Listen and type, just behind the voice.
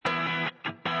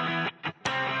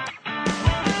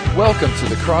Welcome to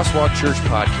the Crosswalk Church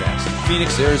Podcast,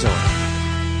 Phoenix,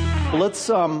 Arizona. Well, let's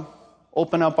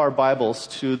open up our Bibles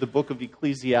to the book of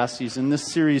Ecclesiastes. In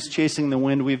this series, Chasing the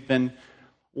Wind, we've been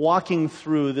walking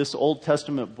through this Old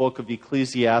Testament book of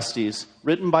Ecclesiastes,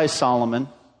 written by Solomon.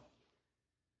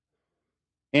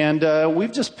 And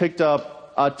we've just picked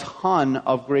up a ton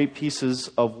of great pieces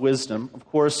of wisdom. Of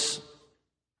course,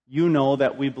 you know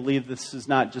that we believe this is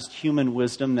not just human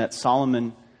wisdom that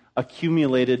Solomon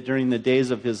accumulated during the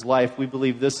days of his life. We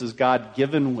believe this is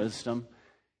God-given wisdom,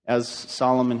 as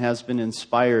Solomon has been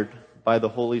inspired by the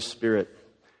Holy Spirit.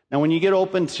 Now, when you get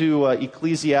open to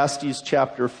Ecclesiastes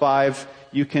chapter 5,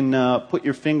 you can put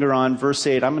your finger on verse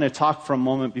 8. I'm going to talk for a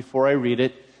moment before I read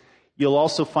it. You'll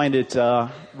also find it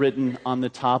written on the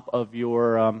top of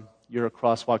your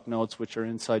Crosswalk notes, which are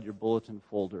inside your bulletin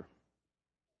folder.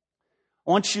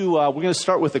 I want you, we're going to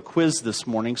start with a quiz this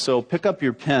morning, so pick up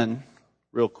your pen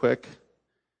real quick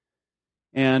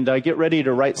and get ready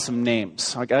to write some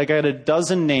names. I got a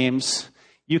dozen names.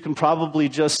 You can probably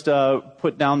just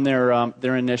put down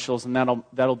their initials, and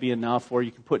that'll be enough, or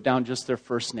you can put down just their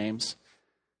first names.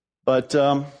 But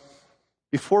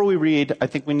before we read, I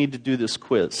think we need to do this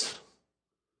quiz.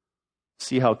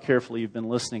 See how carefully you've been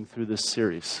listening through this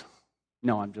series.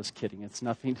 No, I'm just kidding. It's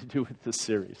nothing to do with this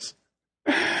series.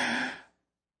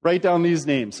 Write down these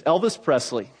names. Elvis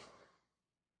Presley.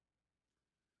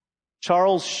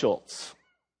 Charles Schulz.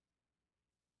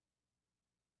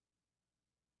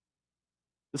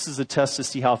 This is a test to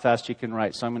see how fast you can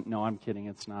write. So I'm kidding.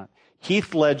 It's not.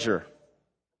 Heath Ledger.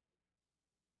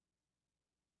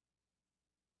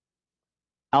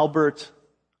 Albert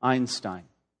Einstein.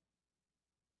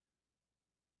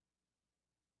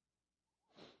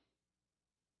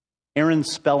 Aaron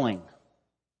Spelling.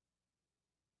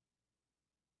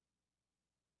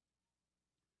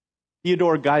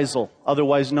 Theodore Geisel,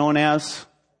 otherwise known as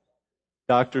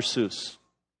Dr. Seuss.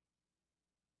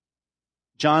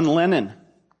 John Lennon.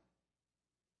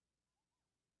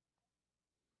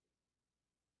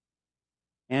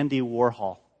 Andy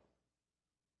Warhol.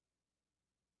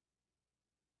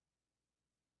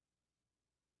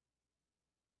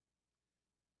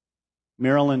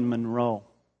 Marilyn Monroe.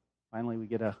 Finally, we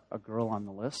get a girl on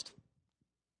the list.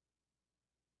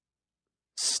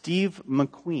 Steve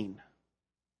McQueen.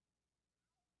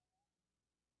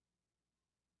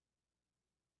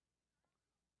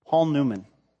 Paul Newman.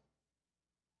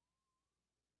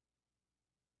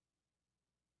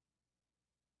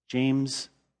 James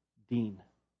Dean.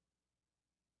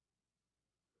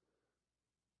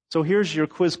 So here's your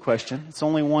quiz question. It's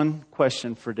only one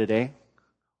question for today.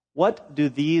 What do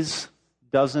these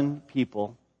dozen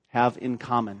people have in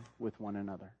common with one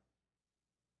another?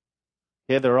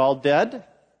 Okay, they're all dead.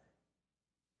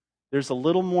 There's a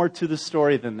little more to the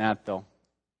story than that, though.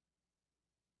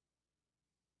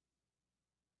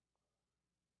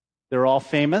 They're all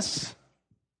famous.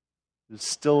 There's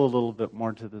still a little bit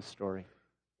more to the story.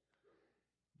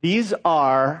 These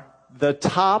are the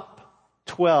top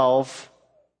 12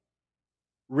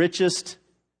 richest,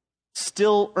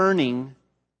 still earning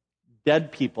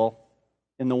dead people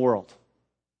in the world.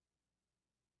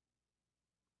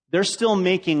 They're still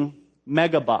making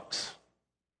megabucks,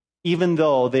 even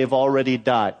though they've already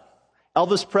died.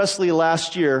 Elvis Presley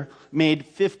last year made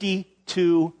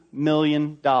 $52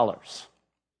 million.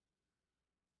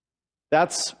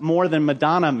 That's more than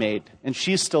Madonna made, and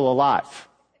she's still alive.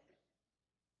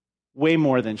 Way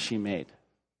more than she made.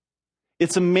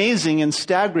 It's amazing and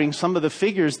staggering some of the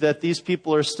figures that these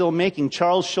people are still making.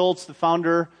 Charles Schulz, the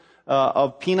founder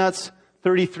of Peanuts,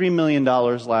 $33 million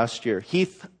last year.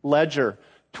 Heath Ledger,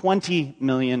 $20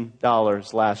 million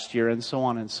last year, and so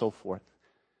on and so forth.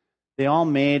 They all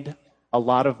made a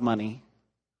lot of money.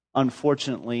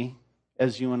 Unfortunately,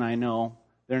 as you and I know,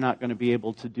 they're not going to be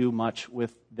able to do much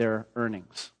with their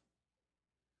earnings.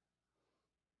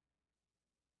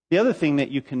 The other thing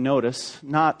that you can notice,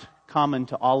 not common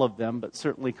to all of them, but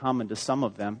certainly common to some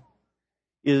of them,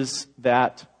 is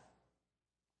that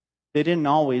they didn't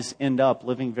always end up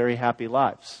living very happy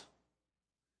lives.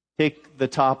 Take the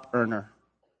top earner,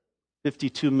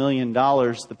 $52 million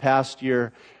the past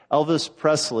year. Elvis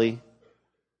Presley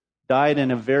died in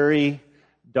a very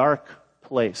dark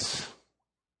place.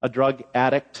 A drug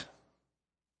addict.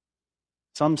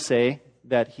 Some say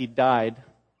that he died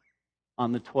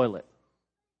on the toilet.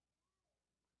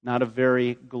 Not a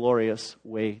very glorious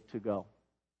way to go.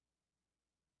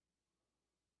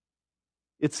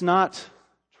 It's not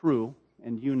true,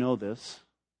 and you know this,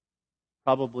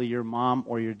 probably your mom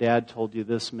or your dad told you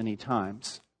this many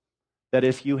times, that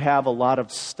if you have a lot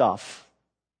of stuff,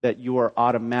 that you are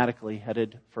automatically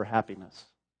headed for happiness.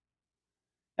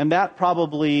 And that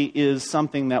probably is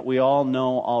something that we all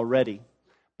know already.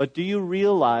 But do you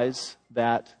realize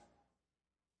that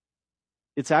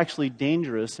it's actually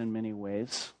dangerous in many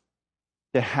ways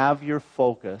to have your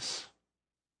focus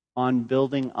on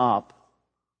building up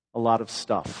a lot of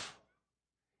stuff?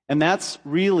 And that's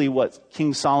really what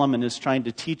King Solomon is trying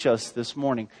to teach us this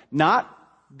morning. Not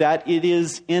that it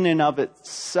is in and of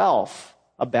itself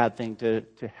a bad thing to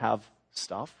have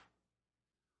stuff.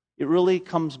 It really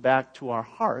comes back to our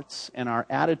hearts and our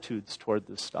attitudes toward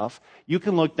this stuff. You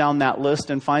can look down that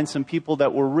list and find some people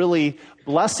that were really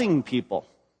blessing people.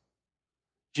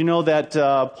 Do you know that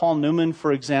Paul Newman,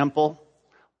 for example,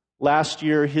 last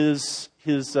year his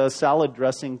salad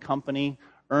dressing company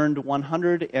earned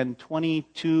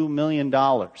 $122 million.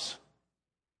 That's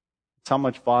how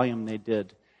much volume they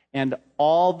did. And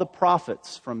all the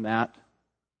profits from that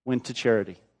went to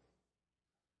charity.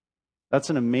 That's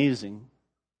an amazing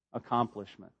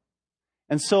accomplishment.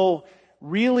 And so,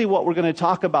 really what we're going to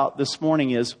talk about this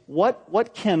morning is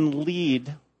what can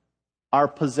lead our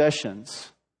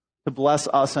possessions to bless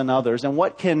us and others, and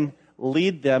what can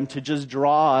lead them to just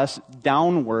draw us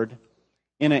downward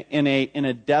in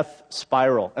a death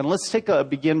spiral. And let's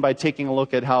begin by taking a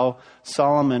look at how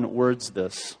Solomon words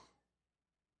this.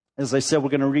 As I said, we're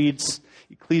going to read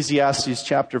Ecclesiastes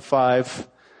chapter 5,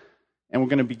 and we're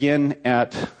going to begin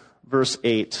at verse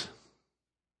 8.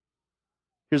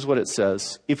 Here's what it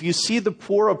says. If you see the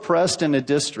poor oppressed in a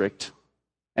district,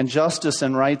 and justice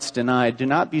and rights denied, do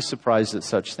not be surprised at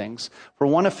such things. For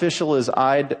one official is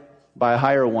eyed by a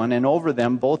higher one, and over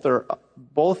them both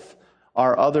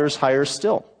are others higher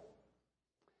still.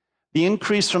 The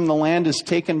increase from the land is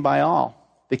taken by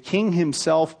all. The king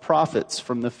himself profits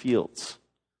from the fields.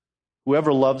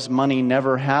 Whoever loves money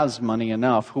never has money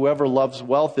enough. Whoever loves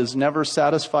wealth is never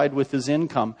satisfied with his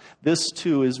income. This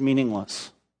too is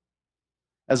meaningless.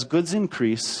 As goods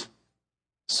increase,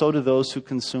 so do those who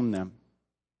consume them.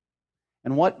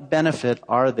 And what benefit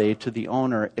are they to the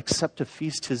owner except to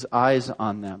feast his eyes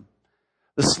on them?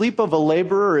 The sleep of a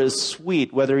laborer is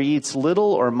sweet, whether he eats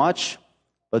little or much,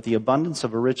 but the abundance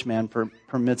of a rich man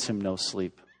permits him no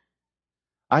sleep.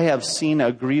 I have seen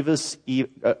a grievous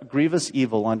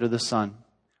evil under the sun,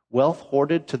 wealth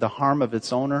hoarded to the harm of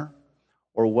its owner,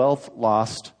 or wealth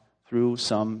lost through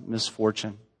some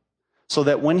misfortune, so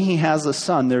that when he has a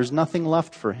son, there's nothing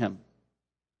left for him.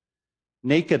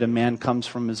 Naked a man comes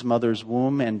from his mother's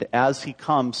womb, and as he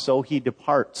comes, so he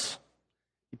departs.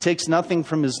 He takes nothing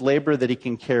from his labor that he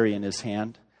can carry in his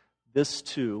hand. This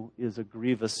too is a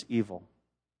grievous evil.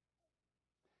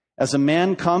 As a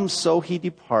man comes, so he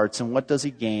departs, and what does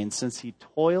he gain, since he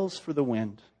toils for the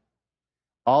wind?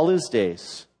 All his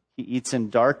days he eats in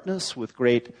darkness with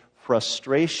great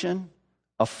frustration,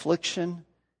 affliction,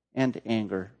 and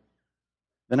anger.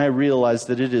 Then I realized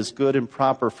that it is good and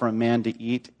proper for a man to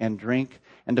eat and drink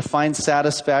and to find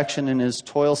satisfaction in his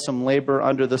toilsome labor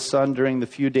under the sun during the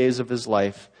few days of his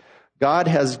life. God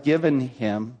has given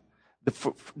him,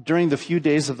 during the few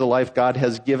days of the life God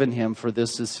has given him, for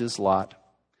this is his lot.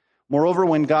 Moreover,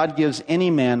 when God gives any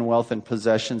man wealth and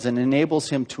possessions and enables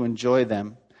him to enjoy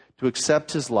them, to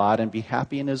accept his lot and be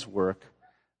happy in his work,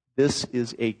 this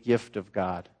is a gift of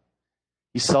God.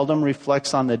 He seldom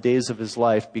reflects on the days of his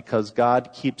life because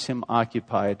God keeps him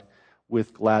occupied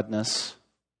with gladness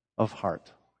of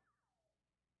heart.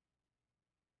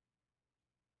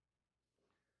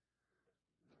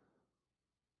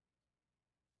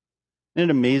 Isn't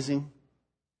it amazing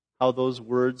how those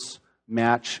words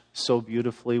match so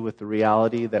beautifully with the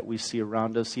reality that we see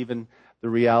around us, even the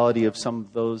reality of some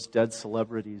of those dead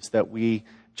celebrities that we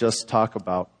just talk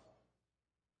about?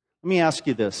 Let me ask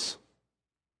you this.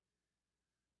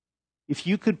 If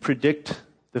you could predict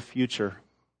the future,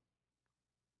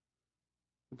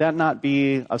 would that not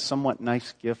be a somewhat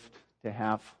nice gift to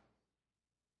have?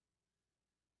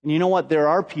 And you know what? There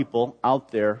are people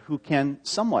out there who can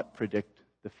somewhat predict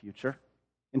the future.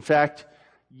 In fact,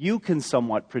 you can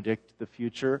somewhat predict the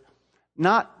future,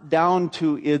 not down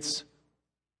to its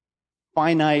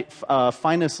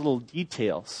finest little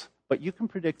details, but you can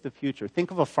predict the future.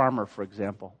 Think of a farmer, for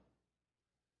example.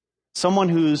 Someone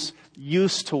who's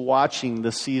used to watching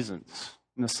the seasons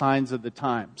and the signs of the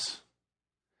times.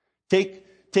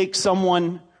 Take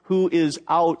someone who is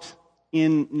out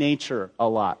in nature a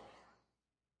lot.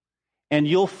 And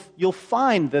you'll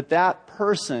find that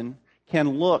person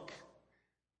can look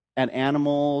at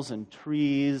animals and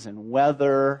trees and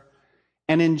weather.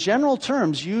 And in general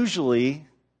terms, usually,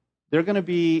 they're going to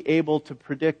be able to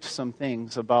predict some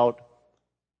things about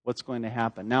what's going to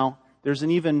happen. Now, there's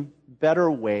an even better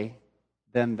way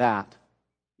than that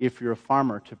if you're a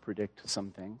farmer to predict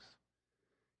some things.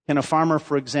 Can a farmer,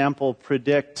 for example,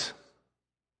 predict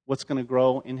what's going to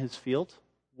grow in his field?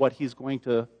 What he's going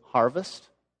to harvest?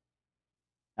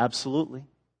 Absolutely.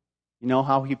 You know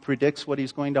how he predicts what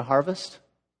he's going to harvest?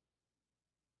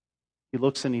 He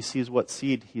looks and he sees what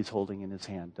seed he's holding in his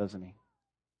hand, doesn't he?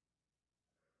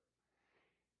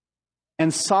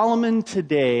 And Solomon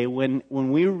today, when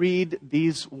we read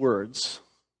these words,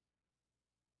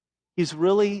 he's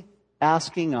really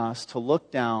asking us to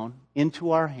look down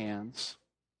into our hands,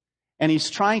 and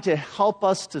he's trying to help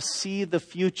us to see the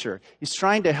future. He's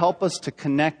trying to help us to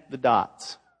connect the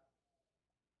dots.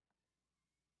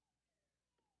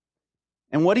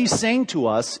 And what he's saying to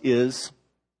us is,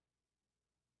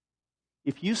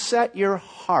 if you set your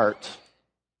heart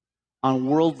on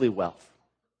worldly wealth,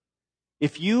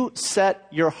 if you set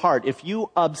your heart, if you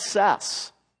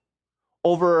obsess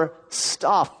over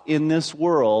stuff in this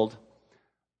world,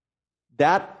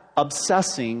 that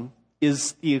obsessing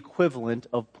is the equivalent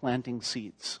of planting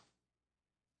seeds.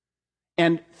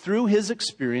 And through his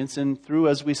experience and through,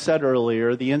 as we said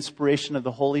earlier, the inspiration of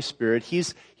the Holy Spirit,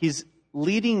 he's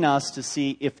leading us to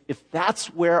see if that's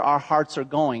where our hearts are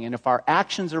going, and if our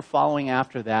actions are following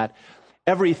after that,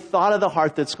 every thought of the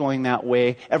heart that's going that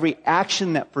way, every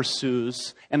action that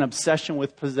pursues an obsession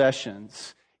with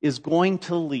possessions is going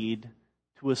to lead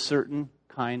to a certain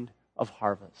kind of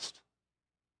harvest.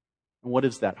 And what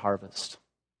is that harvest?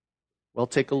 Well,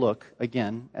 take a look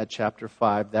again at chapter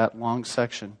 5, that long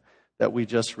section that we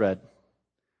just read.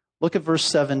 Look at verse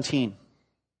 17.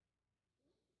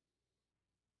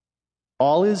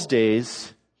 All his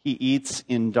days he eats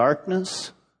in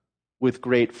darkness with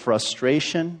great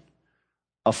frustration,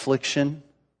 affliction,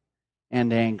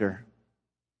 and anger.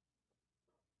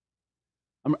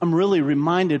 I'm really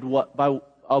reminded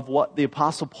of what the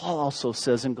Apostle Paul also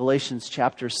says in Galatians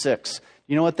chapter 6.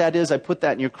 You know what that is? I put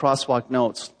that in your crosswalk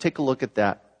notes. Take a look at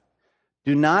that.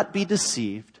 Do not be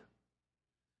deceived.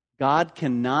 God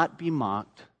cannot be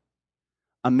mocked.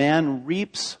 A man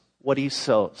reaps what he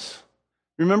sows.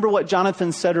 Remember what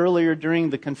Jonathan said earlier during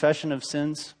the confession of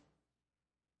sins?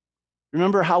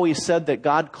 Remember how he said that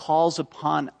God calls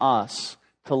upon us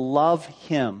to love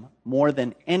him more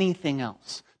than anything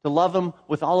else. To love him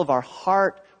with all of our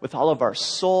heart, with all of our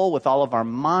soul, with all of our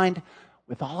mind,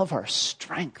 with all of our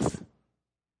strength.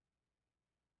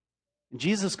 And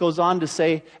Jesus goes on to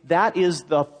say, that is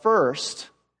the first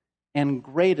and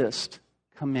greatest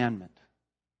commandment.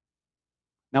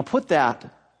 Now put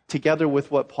that together with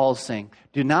what Paul's saying.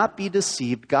 Do not be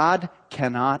deceived. God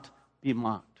cannot be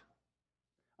mocked.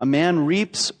 A man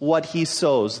reaps what he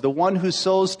sows. The one who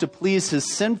sows to please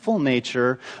his sinful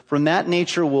nature, from that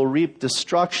nature will reap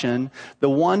destruction. The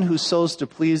one who sows to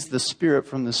please the Spirit,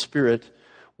 from the Spirit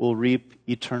will reap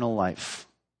eternal life.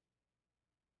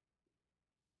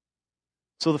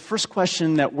 So the first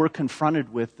question that we're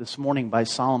confronted with this morning by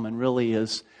Solomon really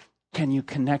is, can you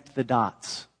connect the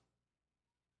dots?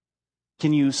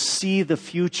 Can you see the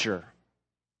future?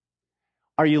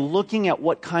 Are you looking at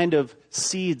what kind of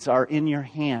seeds are in your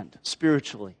hand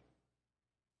spiritually?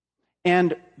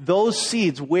 And those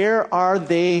seeds, where are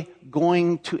they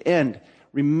going to end?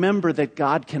 Remember that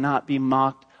God cannot be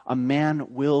mocked. A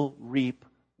man will reap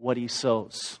what he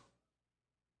sows.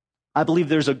 I believe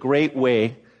there's a great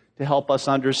way to help us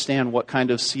understand what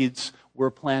kind of seeds we're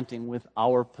planting with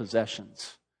our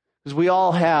possessions. Because we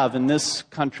all have, in this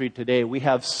country today, we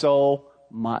have so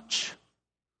much.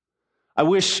 I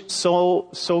wish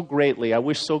so greatly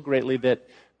that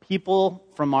people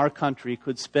from our country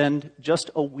could spend just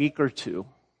a week or two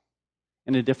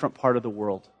in a different part of the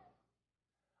world.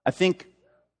 I think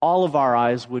all of our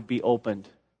eyes would be opened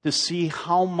to see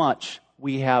how much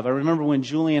we have. I remember when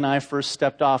Julie and I first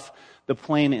stepped off the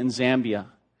plane in Zambia,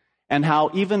 and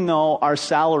how even though our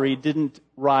salary didn't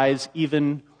rise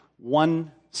even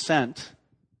 1 cent,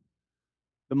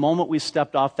 the moment we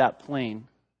stepped off that plane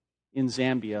in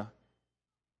Zambia,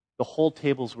 the whole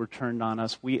tables were turned on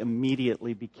us. We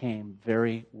immediately became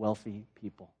very wealthy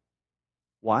people.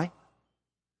 Why?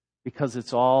 Because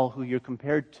it's all who you're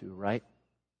compared to, right?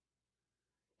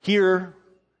 Here,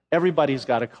 everybody's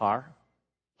got a car.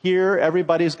 Here,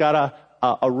 everybody's got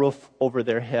a roof over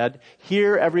their head.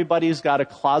 Here, everybody's got a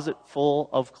closet full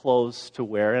of clothes to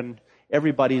wear. And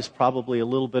everybody's probably a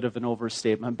little bit of an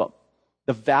overstatement, but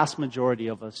the vast majority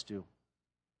of us do.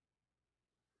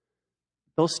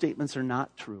 Those statements are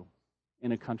not true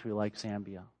in a country like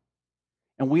Zambia.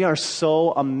 And we are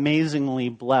so amazingly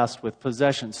blessed with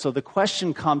possessions. So the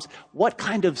question comes, what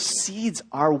kind of seeds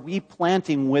are we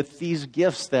planting with these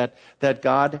gifts that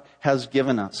God has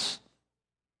given us?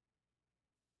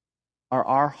 Are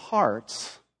our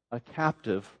hearts a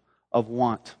captive of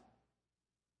want?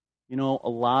 You know, a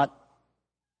lot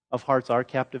of hearts are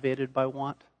captivated by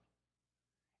want.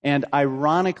 And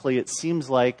ironically, it seems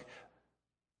like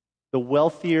the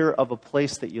wealthier of a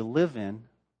place that you live in,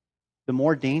 the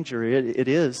more danger it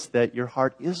is that your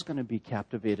heart is going to be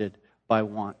captivated by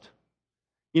want.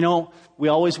 You know, we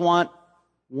always want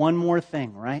one more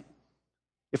thing, right?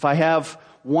 If I have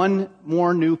one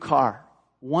more new car,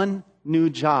 one new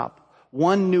job,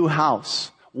 one new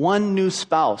house, one new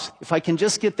spouse, if I can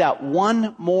just get that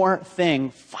one more thing,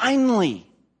 finally,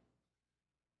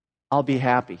 I'll be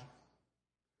happy.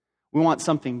 We want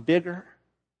something bigger.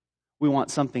 We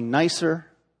want something nicer.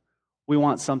 We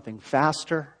want something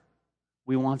faster.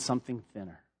 We want something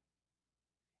thinner.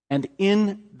 And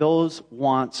in those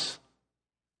wants,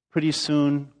 pretty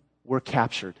soon we're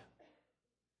captured.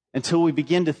 Until we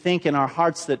begin to think in our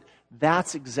hearts that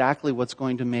that's exactly what's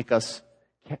going to make us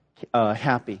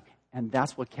happy. And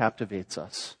that's what captivates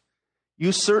us.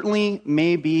 You certainly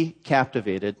may be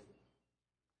captivated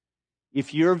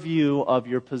if your view of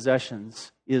your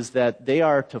possessions is that they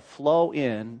are to flow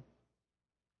in,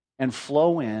 and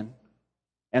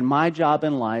my job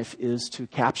in life is to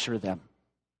capture them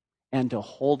and to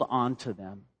hold on to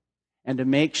them and to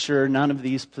make sure none of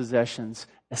these possessions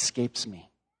escapes me.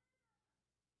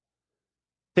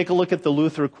 Take a look at the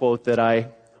Luther quote that I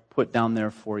put down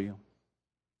there for you.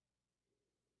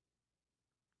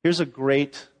 Here's a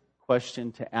great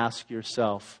question to ask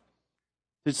yourself,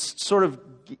 to sort of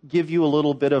give you a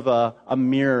little bit of a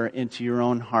mirror into your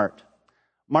own heart.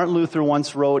 Martin Luther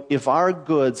once wrote, "If our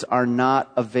goods are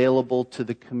not available to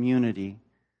the community,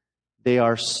 they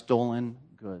are stolen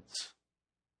goods."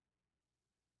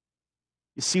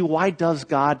 You see, why does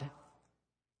God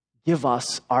give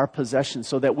us our possessions?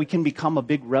 So that we can become a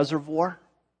big reservoir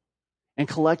and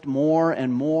collect more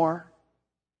and more.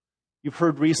 You've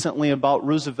heard recently about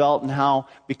Roosevelt and how,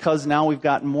 because now we've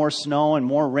gotten more snow and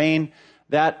more rain,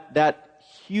 that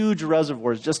huge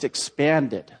reservoir has just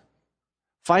expanded.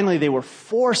 Finally, they were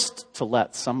forced to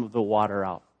let some of the water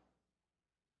out.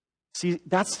 See,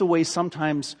 that's the way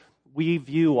sometimes we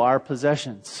view our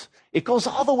possessions. It goes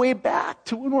all the way back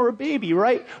to when we're a baby,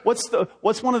 right? What's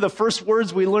one of the first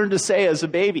words we learn to say as a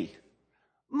baby?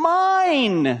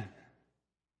 Mine!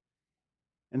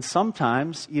 And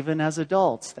sometimes, even as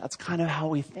adults, that's kind of how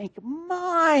we think.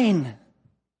 Mine!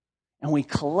 And we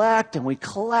collect and we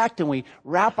collect and we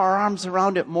wrap our arms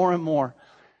around it more and more.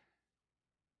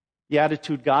 The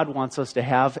attitude God wants us to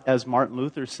have, as Martin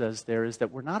Luther says there, is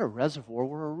that we're not a reservoir,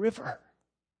 we're a river.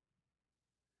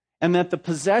 And that the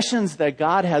possessions that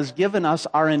God has given us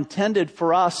are intended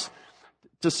for us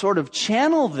to sort of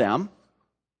channel them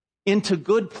into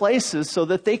good places so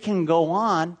that they can go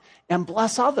on and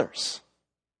bless others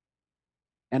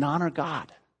and honor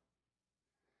God.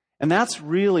 And that's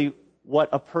really what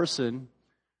a person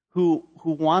who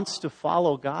wants to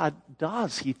follow God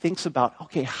does. He thinks about,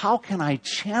 okay, how can I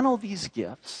channel these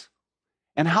gifts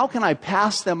and how can I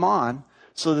pass them on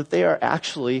so that they are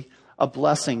actually a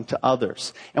blessing to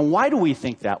others? And why do we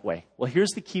think that way? Well,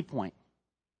 here's the key point.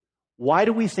 Why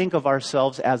do we think of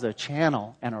ourselves as a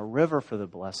channel and a river for the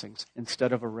blessings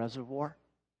instead of a reservoir?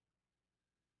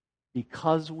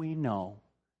 Because we know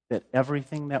that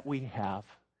everything that we have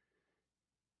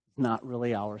is not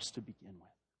really ours to begin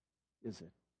with, is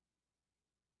it?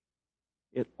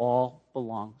 It all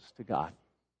belongs to God.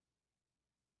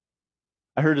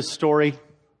 I heard a story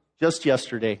just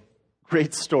yesterday.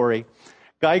 Great story.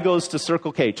 Guy goes to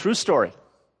Circle K. True story.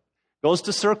 Goes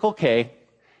to Circle K,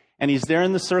 and he's there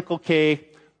in the Circle K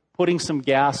putting some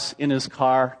gas in his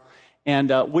car. And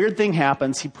a weird thing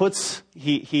happens. He flips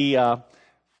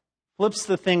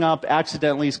the thing up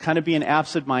accidentally. He's kind of being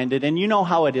absent-minded. And you know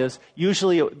how it is.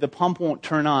 Usually the pump won't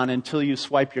turn on until you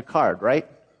swipe your card, right?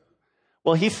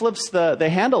 Well, he flips the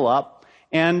handle up,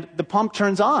 and the pump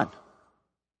turns on.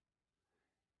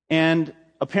 And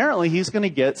apparently he's going to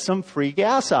get some free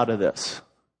gas out of this.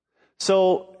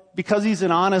 So, because he's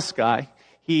an honest guy,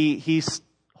 he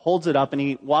holds it up and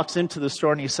he walks into the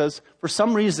store and he says, for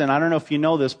some reason, I don't know if you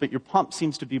know this, but your pump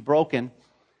seems to be broken.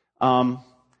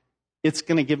 It's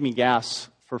going to give me gas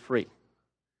for free.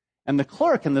 And the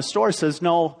clerk in the store says,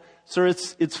 no, sir,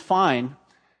 it's fine.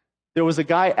 There was a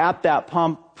guy at that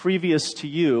pump previous to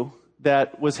you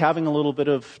that was having a little bit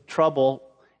of trouble,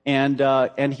 and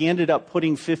he ended up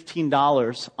putting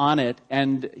 $15 on it.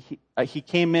 And he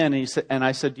came in and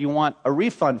I said, "Do you want a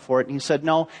refund for it?" And he said,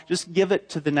 "No, just give it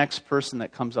to the next person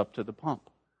that comes up to the pump."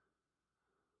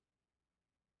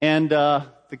 And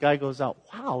the guy goes out,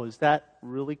 "Wow, is that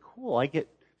really cool? I get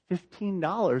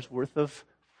 $15 worth of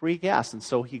free gas." And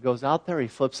so he goes out there, he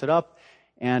flips it up,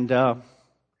 and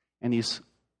he's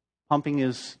pumping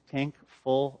his tank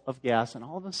full of gas, and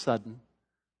all of a sudden,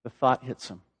 the thought hits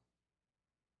him.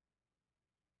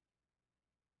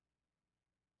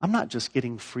 I'm not just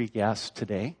getting free gas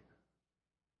today.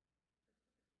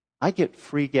 I get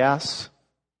free gas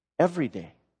every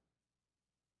day.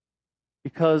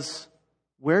 Because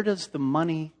where does the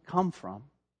money come from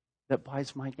that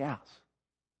buys my gas?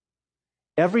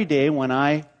 Every day when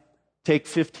I take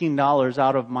 $15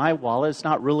 out of my wallet, it's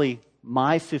not really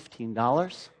my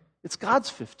 $15. It's God's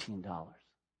 $15.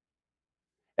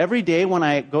 Every day when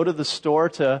I go to the store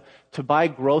to buy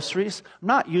groceries, I'm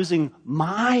not using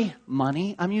my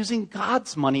money. I'm using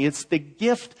God's money. It's the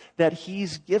gift that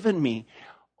He's given me.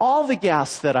 All the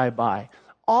gas that I buy,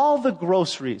 all the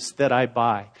groceries that I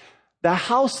buy, the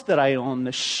house that I own,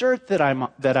 the shirt that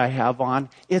I have on,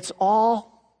 it's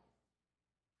all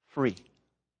free.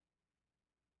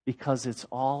 Because it's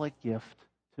all a gift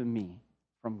to me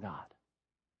from God.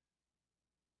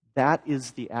 That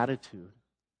is the attitude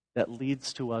that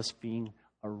leads to us being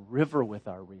a river with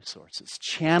our resources,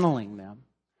 channeling them,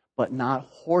 but not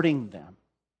hoarding them.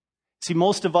 See,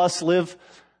 most of us live,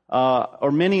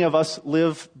 or many of us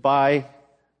live by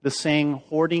the saying,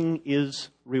 hoarding is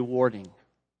rewarding.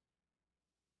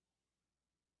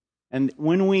 And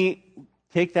when we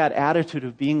take that attitude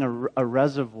of being a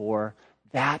reservoir,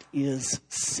 that is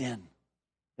sin.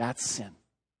 That's sin.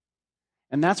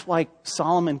 And that's why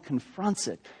Solomon confronts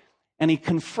it. And he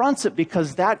confronts it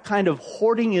because that kind of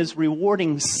hoarding is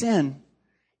rewarding sin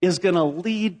is going to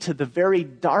lead to the very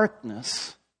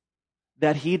darkness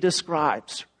that he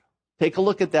describes. Take a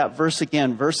look at that verse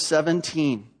again, verse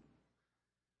 17.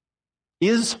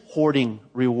 Is hoarding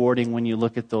rewarding when you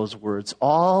look at those words?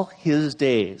 All his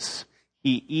days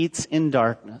he eats in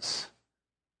darkness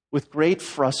with great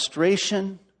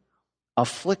frustration,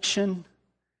 affliction,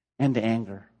 and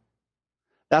anger.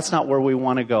 That's not where we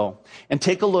want to go. And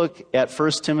take a look at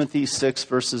 1 Timothy 6,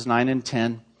 verses 9 and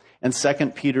 10, and 2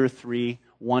 Peter 3,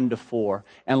 1-4.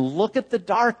 And look at the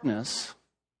darkness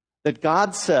that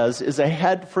God says is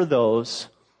ahead for those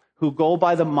who go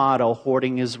by the motto,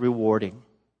 hoarding is rewarding.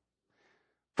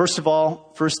 First of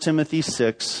all, 1 Timothy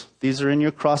 6, these are in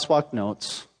your crosswalk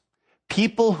notes.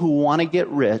 People who want to get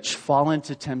rich fall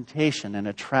into temptation and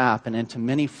a trap and into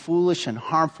many foolish and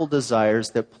harmful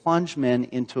desires that plunge men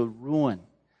into ruin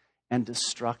and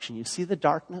destruction. You see the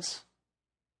darkness?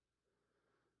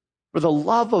 For the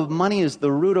love of money is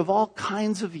the root of all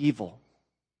kinds of evil.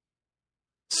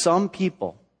 Some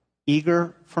people,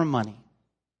 eager for money,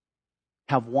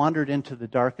 have wandered into the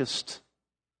darkest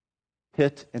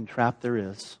pit and trap there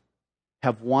is,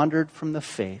 have wandered from the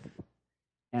faith,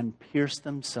 and pierced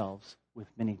themselves with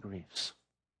many griefs.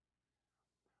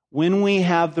 When we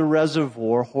have the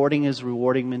reservoir, hoarding is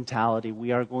rewarding mentality,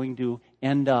 we are going to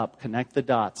end up, connect the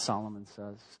dots, Solomon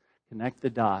says, connect the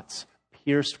dots,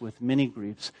 pierced with many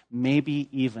griefs, maybe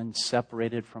even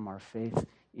separated from our faith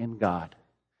in God.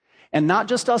 And not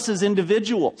just us as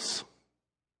individuals.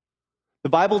 The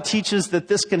Bible teaches that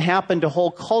this can happen to whole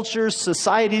cultures,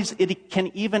 societies. It can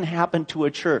even happen to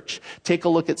a church. Take a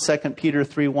look at 2 Peter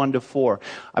 3, 1-4.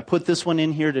 I put this one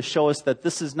in here to show us that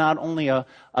this is not only a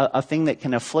thing that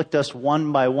can afflict us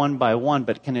one by one,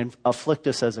 but it can afflict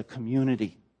us as a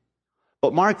community.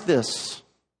 But mark this.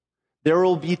 There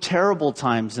will be terrible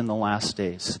times in the last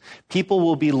days. People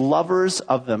will be lovers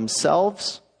of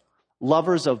themselves,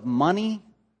 lovers of money,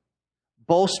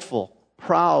 boastful,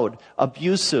 proud,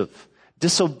 abusive,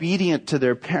 disobedient to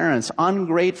their parents,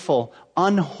 ungrateful,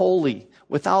 unholy,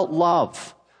 without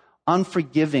love,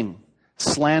 unforgiving,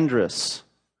 slanderous,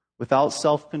 without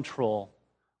self-control,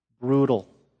 brutal,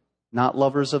 not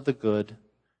lovers of the good,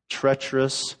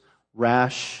 treacherous,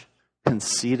 rash,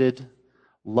 conceited,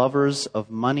 lovers of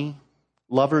money,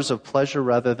 lovers of pleasure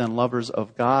rather than lovers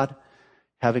of God,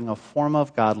 having a form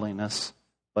of godliness,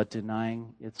 but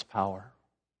denying its power.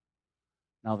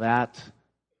 Now that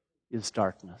is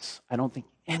darkness. I don't think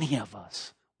any of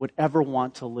us would ever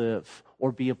want to live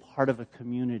or be a part of a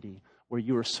community where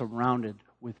you are surrounded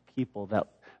with people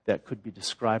that could be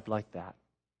described like that.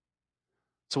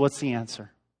 So what's the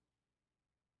answer?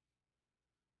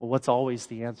 Well, what's always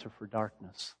the answer for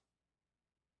darkness?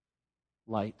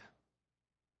 Light.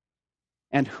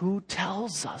 And who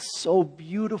tells us so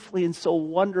beautifully and so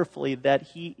wonderfully that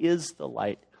He is the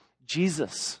light?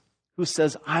 Jesus, who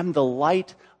says, I'm the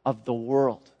light of the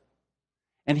world.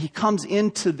 And He comes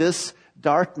into this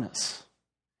darkness.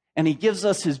 And He gives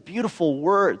us His beautiful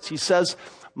words. He says,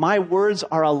 my words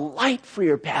are a light for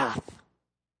your path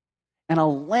and a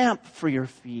lamp for your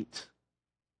feet.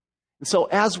 And so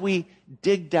as we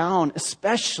dig down,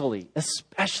 especially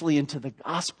into the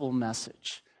gospel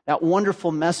message, that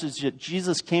wonderful message that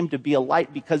Jesus came to be a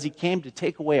light because He came to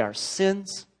take away our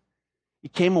sins. He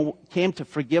came to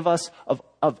forgive us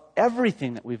of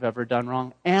everything that we've ever done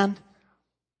wrong. And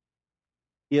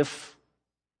If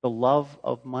the love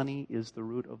of money is the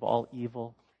root of all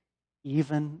evil,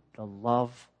 even the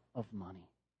love of money.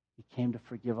 He came to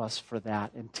forgive us for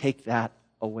that and take that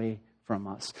away from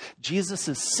us. Jesus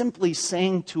is simply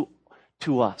saying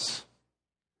to us,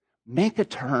 make a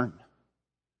turn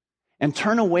and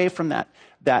turn away from that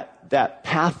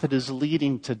path that is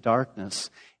leading to darkness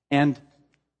and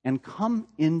come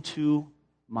into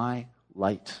my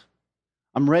light.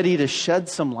 I'm ready to shed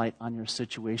some light on your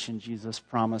situation, Jesus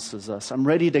promises us. I'm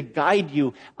ready to guide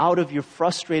you out of your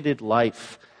frustrated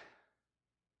life.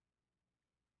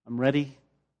 I'm ready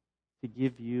to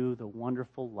give you the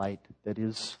wonderful light that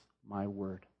is my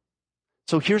word.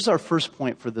 So here's our first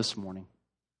point for this morning.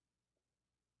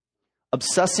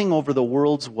 Obsessing over the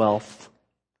world's wealth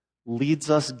leads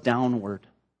us downward.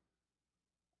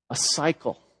 A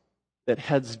cycle that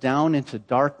heads down into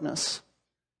darkness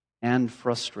and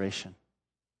frustration.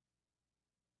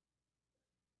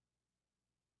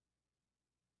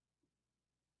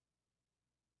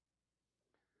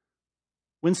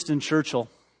 Winston Churchill,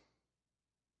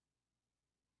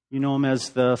 you know him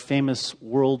as the famous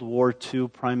World War II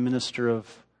Prime Minister of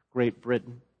Great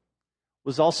Britain,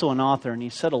 was also an author, and he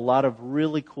said a lot of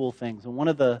really cool things. And one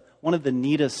of the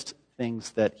neatest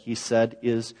things that he said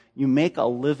is, you make a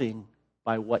living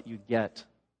by what you get.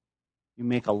 You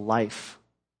make a life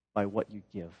by what you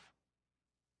give.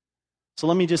 So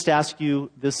let me just ask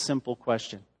you this simple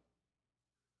question.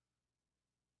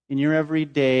 In your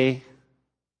everyday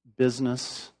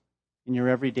business, in your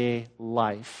everyday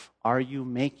life, are you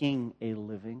making a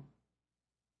living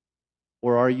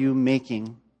or are you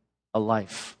making a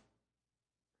life?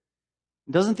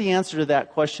 Doesn't the answer to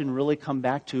that question really come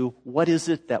back to what is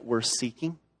it that we're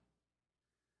seeking?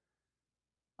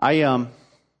 I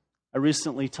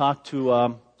recently talked to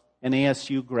an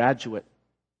ASU graduate,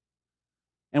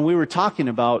 and we were talking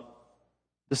about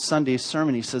the Sunday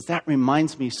sermon. He says, that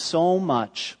reminds me so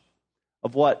much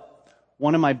of what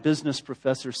one of my business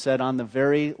professors said on the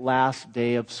very last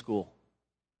day of school.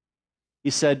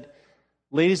 He said,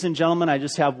 ladies and gentlemen, I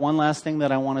just have one last thing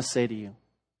that I want to say to you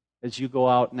as you go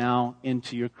out now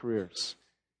into your careers.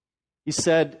 He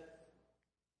said,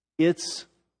 it's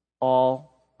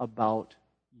all about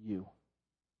you.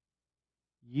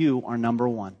 You are number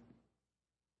one.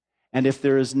 And if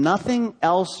there is nothing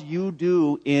else you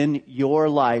do in your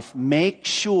life, make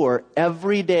sure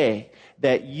every day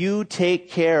that you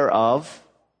take care of,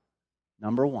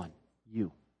 number one,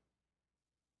 you.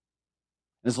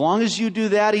 As long as you do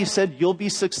that, he said, you'll be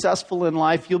successful in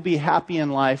life, you'll be happy in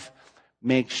life.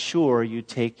 Make sure you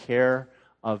take care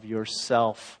of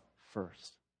yourself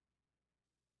first.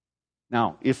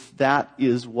 Now, if that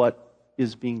is what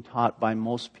is being taught by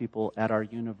most people at our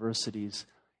universities,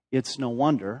 it's no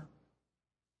wonder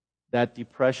that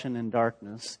depression and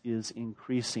darkness is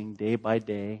increasing day by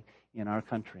day in our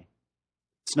country.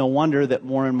 It's no wonder that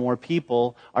more and more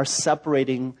people are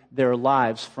separating their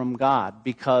lives from God,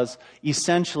 because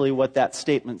essentially what that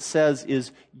statement says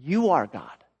is, you are God.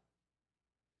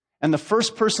 And the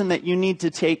first person that you need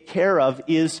to take care of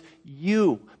is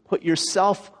you. Put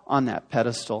yourself on that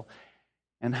pedestal.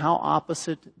 And how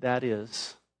opposite that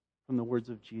is from the words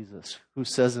of Jesus, who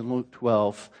says in Luke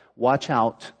 12, watch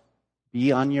out,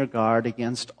 be on your guard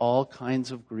against all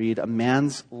kinds of greed. A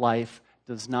man's life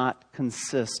does not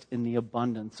consist in the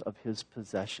abundance of his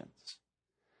possessions.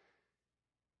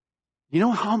 You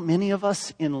know how many of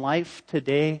us in life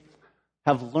today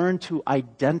have learned to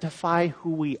identify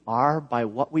who we are by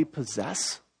what we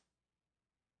possess?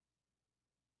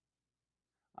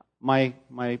 My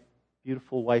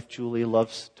beautiful wife, Julie,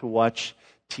 loves to watch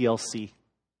TLC,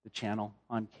 the channel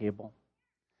on cable.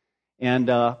 And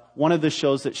one of the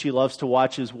shows that she loves to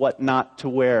watch is What Not to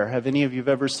Wear. Have any of you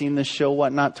ever seen this show,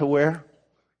 What Not to Wear?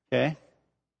 Okay.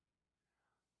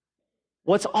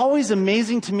 What's always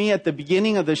amazing to me at the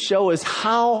beginning of the show is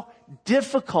how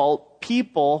difficult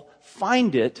people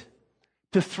find it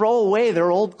to throw away their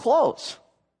old clothes.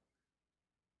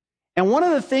 And one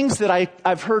of the things that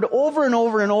I've heard over and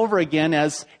over and over again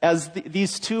as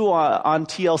these two on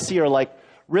TLC are like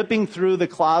ripping through the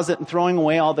closet and throwing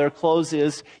away all their clothes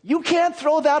is, you can't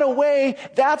throw that away.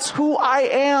 That's who I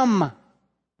am.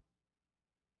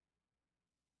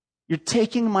 You're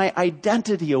taking my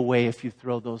identity away if you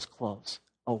throw those clothes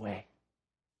away.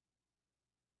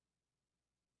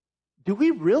 Do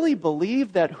we really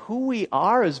believe that who we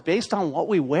are is based on what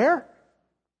we wear?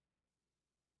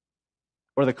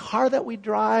 Or the car that we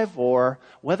drive, or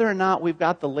whether or not we've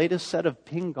got the latest set of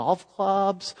Ping golf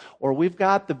clubs, or we've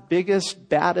got the biggest,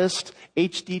 baddest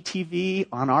HD TV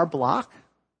on our block?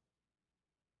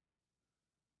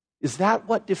 Is that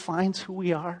what defines who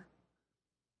we are?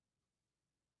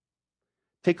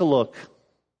 Take a look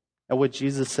at what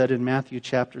Jesus said in Matthew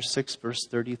chapter 6, verse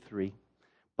 33.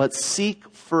 But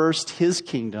seek first his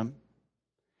kingdom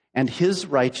and his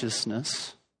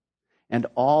righteousness, and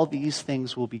all these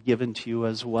things will be given to you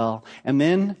as well. And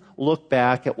then look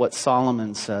back at what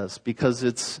Solomon says, because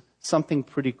it's something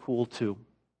pretty cool too.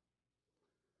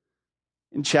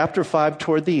 In chapter 5,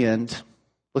 toward the end,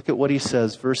 look at what he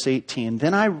says, verse 18.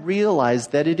 Then I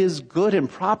realized that it is good and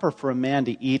proper for a man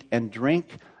to eat and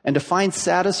drink and to find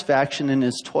satisfaction in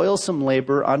his toilsome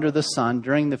labor under the sun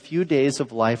during the few days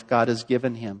of life God has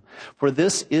given him. For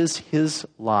this is his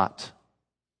lot.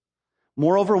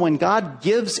 Moreover, when God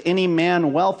gives any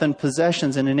man wealth and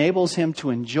possessions and enables him to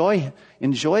enjoy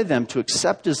them, to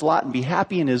accept his lot and be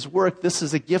happy in his work, this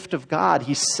is a gift of God.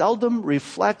 He seldom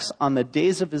reflects on the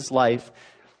days of his life.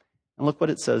 And look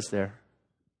what it says there.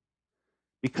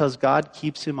 Because God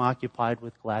keeps him occupied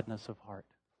with gladness of heart.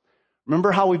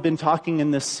 Remember how we've been talking in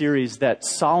this series that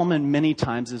Solomon many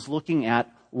times is looking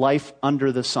at life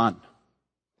under the sun.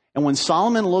 And when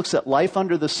Solomon looks at life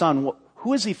under the sun,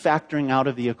 who is he factoring out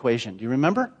of the equation? Do you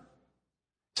remember?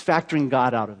 He's factoring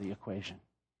God out of the equation.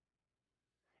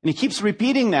 And he keeps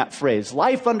repeating that phrase,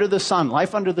 life under the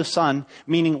sun,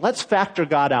 meaning let's factor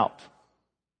God out.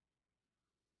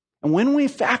 And when we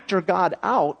factor God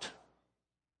out,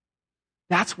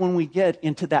 that's when we get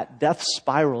into that death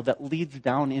spiral that leads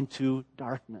down into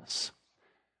darkness.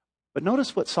 But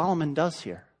notice what Solomon does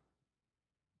here.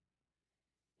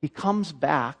 He comes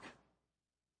back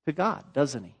to God,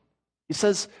 doesn't he? He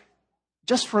says,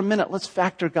 just for a minute, let's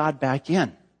factor God back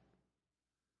in.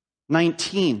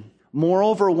 19,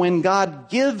 moreover, when God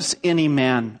gives any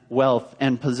man wealth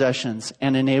and possessions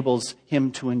and enables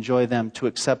him to enjoy them, to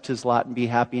accept his lot and be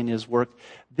happy in his work,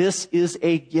 this is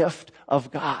a gift of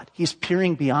God. He's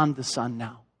peering beyond the sun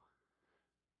now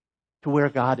to where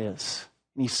God is.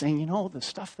 And he's saying, the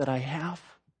stuff that I have,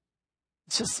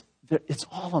 it's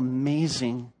all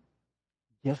amazing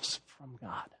gifts from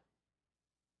God.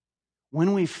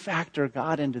 When we factor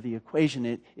God into the equation,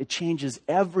 it changes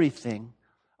everything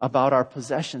about our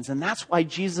possessions. And that's why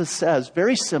Jesus says,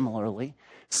 very similarly,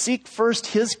 seek first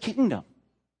his kingdom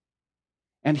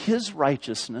and his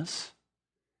righteousness,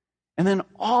 and then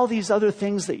all these other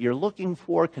things that you're looking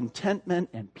for, contentment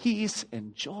and peace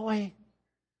and joy,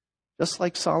 just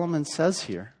like Solomon says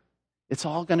here, it's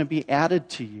all going to be added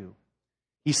to you.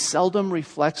 He seldom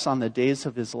reflects on the days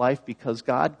of his life because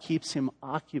God keeps him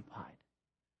occupied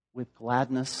with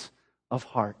gladness of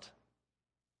heart.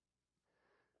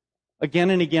 Again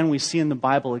and again, we see in the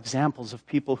Bible examples of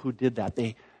people who did that.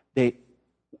 They,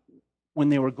 when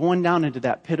they were going down into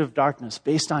that pit of darkness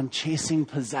based on chasing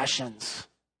possessions,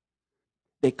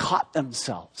 they caught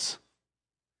themselves.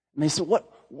 And they said,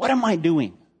 what am I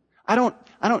doing? I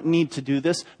don't need to do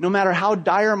this. No matter how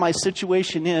dire my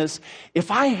situation is,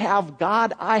 if I have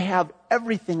God, I have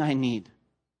everything I need.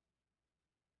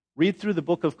 Read through the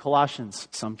book of Colossians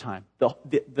sometime.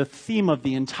 The theme of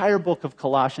the entire book of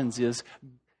Colossians is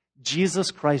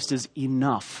Jesus Christ is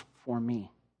enough for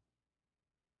me.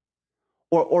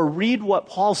 Or read what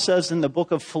Paul says in the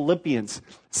book of Philippians,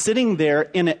 sitting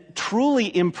there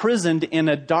truly imprisoned in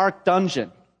a dark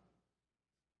dungeon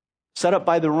set up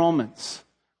by the Romans.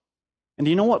 And do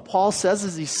you know what Paul says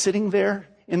as he's sitting there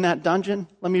in that dungeon?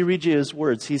 Let me read you his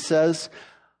words. He says,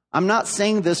 I'm not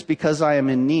saying this because I am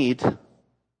in need,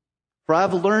 for I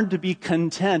have learned to be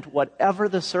content whatever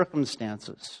the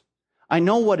circumstances. I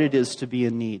know what it is to be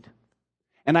in need,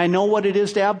 and I know what it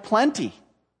is to have plenty.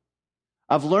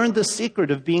 I've learned the secret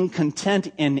of being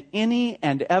content in any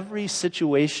and every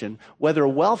situation, whether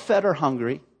well-fed or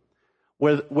hungry,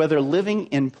 whether living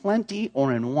in plenty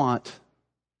or in want.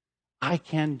 I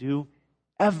can do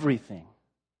everything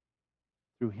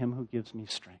through him who gives me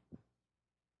strength.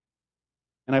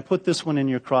 And I put this one in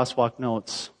your crosswalk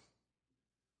notes.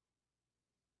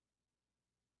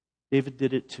 David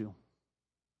did it too.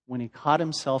 When he caught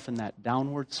himself in that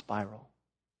downward spiral,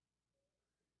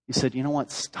 he said, you know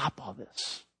what? Stop all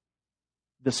this.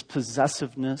 This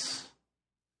possessiveness,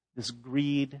 this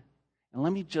greed. And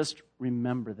let me just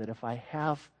remember that if I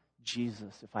have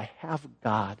Jesus, if I have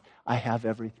God, I have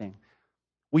everything.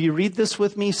 Will you read this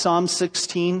with me? Psalm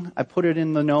 16. I put it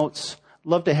in the notes. I'd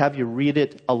love to have you read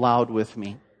it aloud with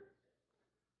me.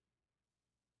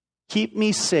 Keep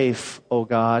me safe, O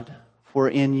God, for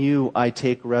in you I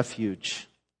take refuge.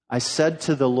 I said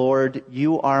to the Lord,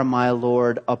 you are my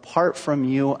Lord. Apart from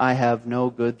you, I have no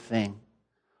good thing.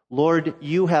 Lord,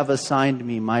 you have assigned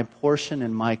me my portion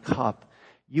and my cup.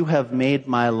 You have made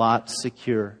my lot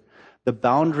secure. The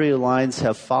boundary lines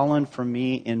have fallen for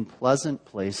me in pleasant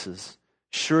places.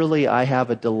 Surely I have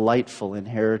a delightful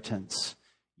inheritance.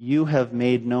 You have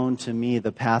made known to me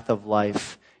the path of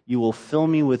life. You will fill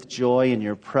me with joy in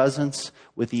your presence,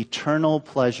 with eternal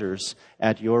pleasures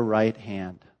at your right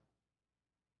hand.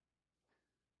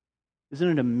 Isn't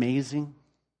it amazing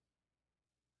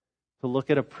to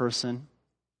look at a person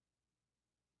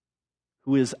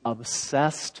who is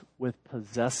obsessed with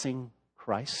possessing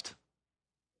Christ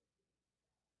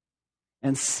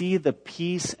and see the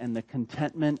peace and the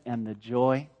contentment and the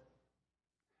joy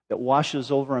that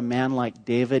washes over a man like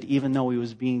David, even though he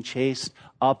was being chased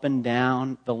up and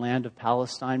down the land of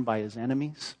Palestine by his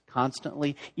enemies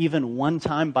constantly, even one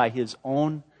time by his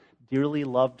own dearly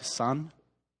loved son?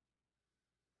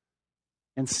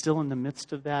 And still in the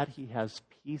midst of that, he has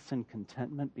peace and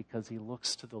contentment because he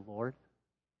looks to the Lord.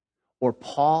 Or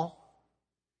Paul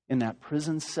in that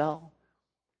prison cell.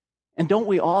 And don't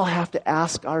we all have to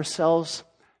ask ourselves,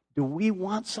 do we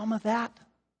want some of that?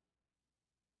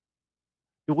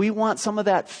 Do we want some of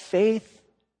that faith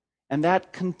and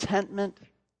that contentment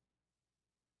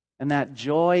and that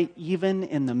joy even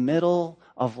in the middle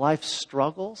of life's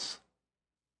struggles?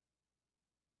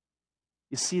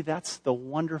 You see, that's the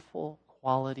wonderful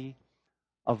quality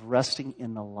of resting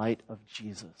in the light of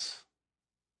Jesus,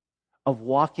 of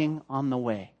walking on the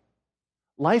way.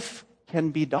 Life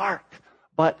can be dark,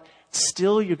 but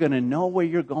still you're going to know where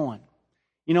you're going.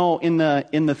 You know, in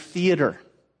the theater,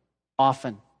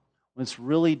 often, when it's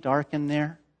really dark in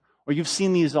there, or you've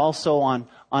seen these also on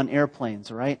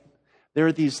airplanes, right? There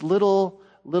are these little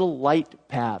light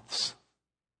paths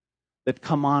that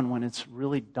come on when it's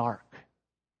really dark,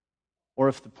 or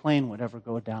if the plane would ever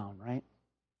go down, right?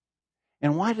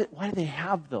 And why do they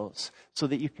have those? So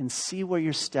that you can see where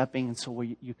you're stepping and so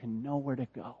you can know where to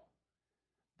go.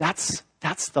 That's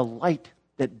the light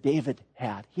that David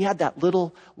had. He had that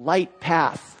little light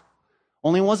path.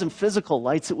 Only it wasn't physical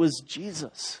lights, it was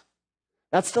Jesus.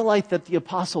 That's the light that the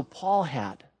Apostle Paul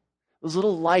had. Those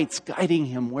little lights guiding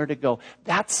him where to go.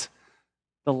 That's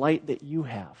the light that you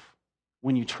have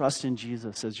when you trust in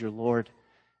Jesus as your Lord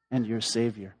and your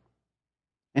Savior.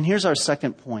 And here's our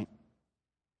second point.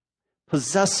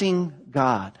 Possessing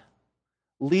God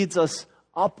leads us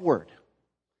upward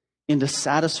into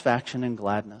satisfaction and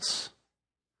gladness.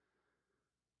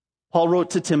 Paul wrote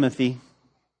to Timothy,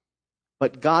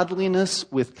 "But godliness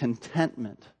with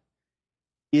contentment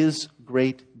is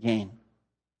great gain.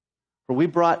 For we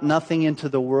brought nothing into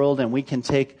the world, and we can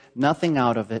take nothing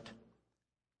out of it.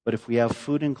 But if we have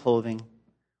food and clothing,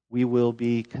 we will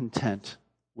be content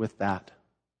with that."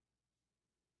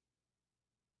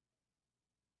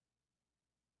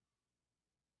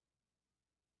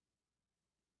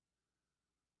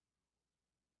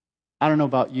 I don't know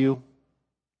about you.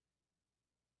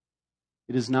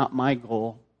 It is not my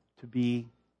goal to be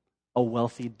a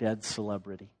wealthy dead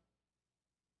celebrity.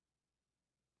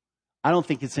 I don't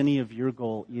think it's any of your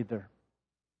goal either.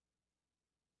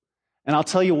 And I'll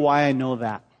tell you why I know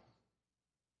that.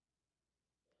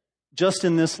 Just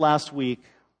in this last week,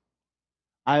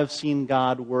 I have seen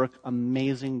God work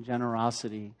amazing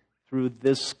generosity through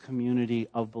this community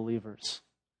of believers.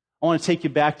 I want to take you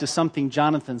back to something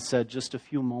Jonathan said just a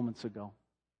few moments ago,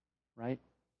 right?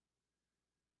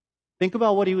 Think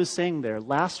about what he was saying there.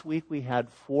 Last week we had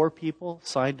 4 people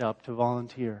signed up to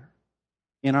volunteer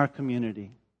in our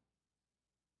community.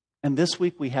 And this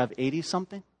week we have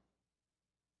 80-something.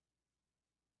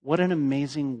 What an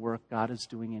amazing work God is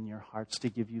doing in your hearts to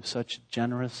give you such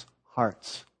generous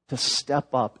hearts to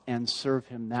step up and serve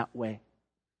Him that way.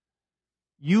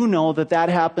 You know that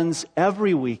happens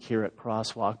every week here at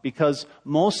Crosswalk because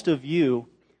most of you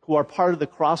who are part of the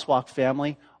Crosswalk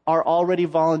family are already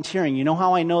volunteering. You know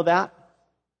how I know that?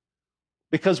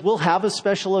 Because we'll have a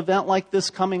special event like this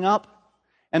coming up,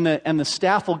 and the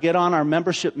staff will get on our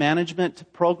membership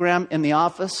management program in the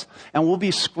office, and we'll be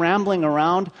scrambling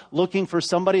around looking for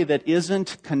somebody that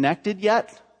isn't connected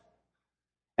yet.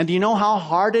 And do you know how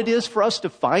hard it is for us to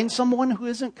find someone who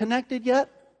isn't connected yet?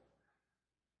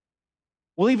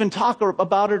 We'll even talk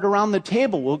about it around the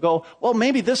table. We'll go, well,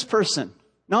 maybe this person.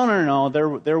 No,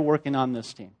 they're working on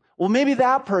this team. Well, maybe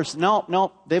that person.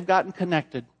 No, they've gotten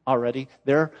connected already.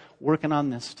 They're working on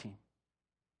this team.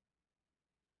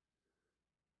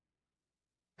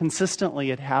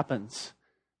 Consistently, it happens,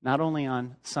 not only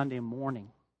on Sunday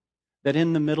morning, that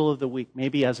in the middle of the week,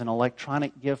 maybe as an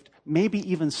electronic gift, maybe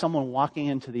even someone walking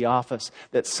into the office,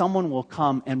 that someone will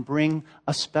come and bring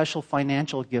a special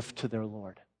financial gift to their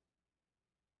Lord.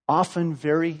 Often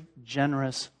very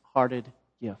generous-hearted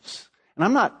gifts. And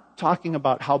I'm not talking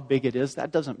about how big it is.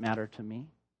 That doesn't matter to me.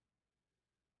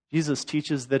 Jesus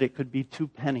teaches that it could be 2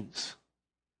 pennies.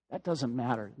 That doesn't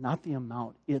matter. Not the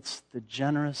amount. It's the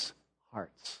generous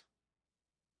hearts.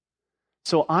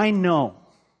 So I know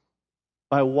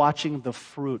by watching the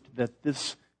fruit that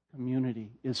this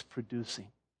community is producing.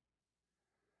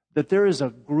 That there is a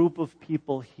group of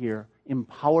people here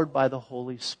empowered by the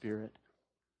Holy Spirit,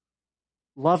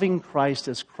 loving Christ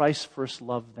as Christ first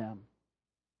loved them,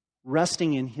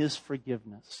 resting in His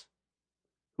forgiveness,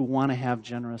 who want to have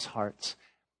generous hearts.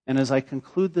 And as I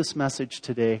conclude this message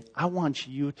today, I want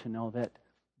you to know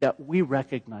that we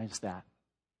recognize that.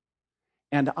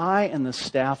 And I and the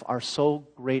staff are so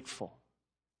grateful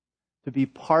to be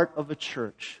part of a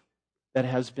church that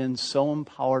has been so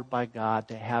empowered by God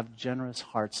to have generous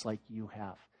hearts like you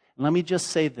have. And let me just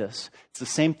say this. It's the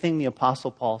same thing the Apostle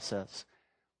Paul says.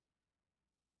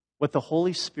 What the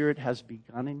Holy Spirit has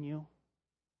begun in you,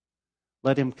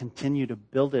 let Him continue to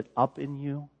build it up in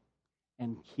you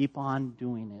and keep on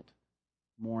doing it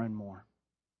more and more.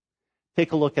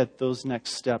 Take a look at those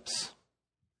next steps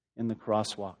in the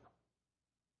crosswalk.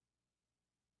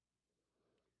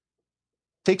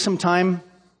 Take some time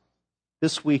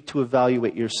this week to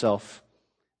evaluate yourself.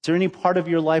 Is there any part of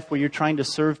your life where you're trying to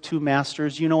serve two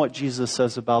masters? You know what Jesus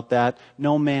says about that.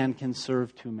 No man can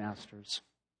serve two masters.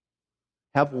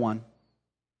 Have one.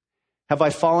 Have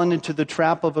I fallen into the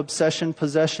trap of obsession,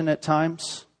 possession at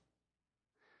times?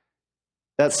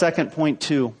 That second point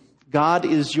too. God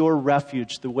is your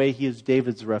refuge the way He is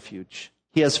David's refuge.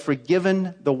 He has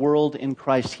forgiven the world in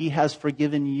Christ. He has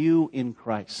forgiven you in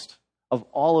Christ of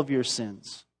all of your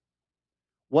sins.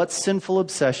 What sinful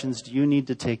obsessions do you need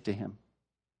to take to Him?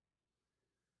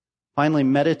 Finally,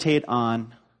 meditate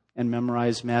on and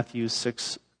memorize Matthew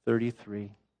 6:33.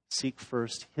 Seek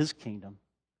first His kingdom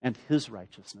and His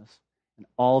righteousness, and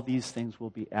all these things will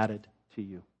be added to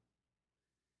you.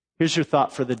 Here's your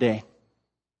thought for the day.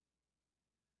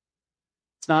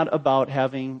 It's not about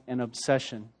having an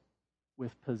obsession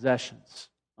with possessions,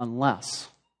 unless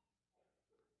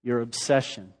your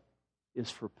obsession is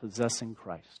for possessing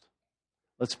Christ.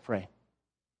 Let's pray.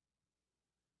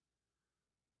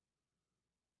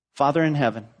 Father in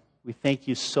heaven, we thank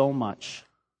You so much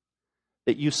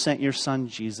that You sent Your Son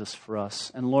Jesus for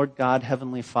us. And Lord God,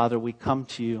 Heavenly Father, we come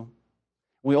to You.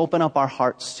 We open up our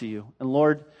hearts to You. And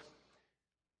Lord,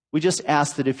 we just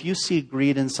ask that if You see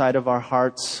greed inside of our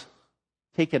hearts,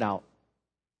 take it out.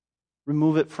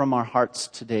 Remove it from our hearts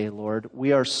today, Lord.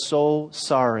 We are so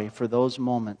sorry for those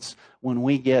moments when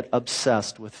we get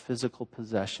obsessed with physical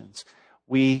possessions.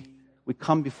 We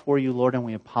come before You, Lord, and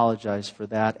we apologize for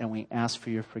that, and we ask for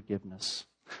Your forgiveness.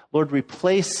 Lord,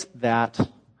 replace that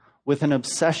with an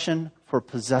obsession for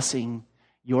possessing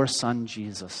Your Son,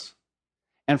 Jesus,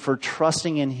 and for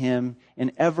trusting in Him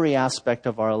in every aspect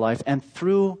of our life, and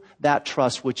through that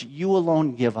trust which You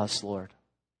alone give us, Lord,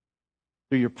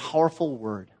 through Your powerful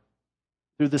word,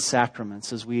 through the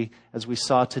sacraments, as we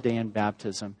saw today in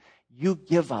baptism, You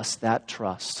give us that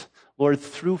trust. Lord,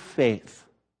 through faith,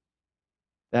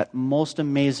 that most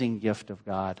amazing gift of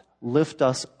God, lift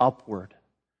us upward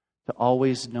to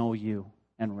always know You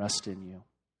and rest in You.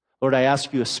 Lord, I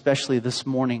ask You especially this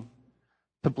morning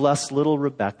to bless little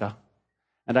Rebecca,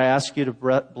 and I ask You to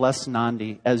bless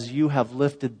Nandi as You have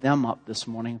lifted them up this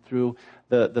morning through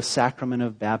the sacrament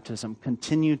of baptism.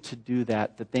 Continue to do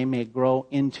that they may grow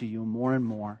into You more and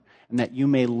more, and that You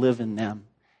may live in them,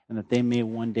 and that they may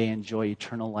one day enjoy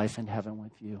eternal life in heaven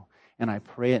with You. And I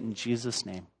pray it in Jesus'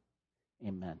 name.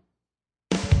 Amen.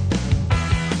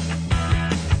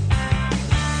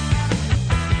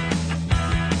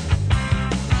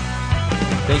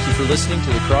 Thank you for listening to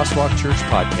the Crosswalk Church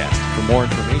podcast. For more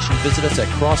information, visit us at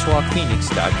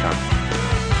crosswalkphoenix.com.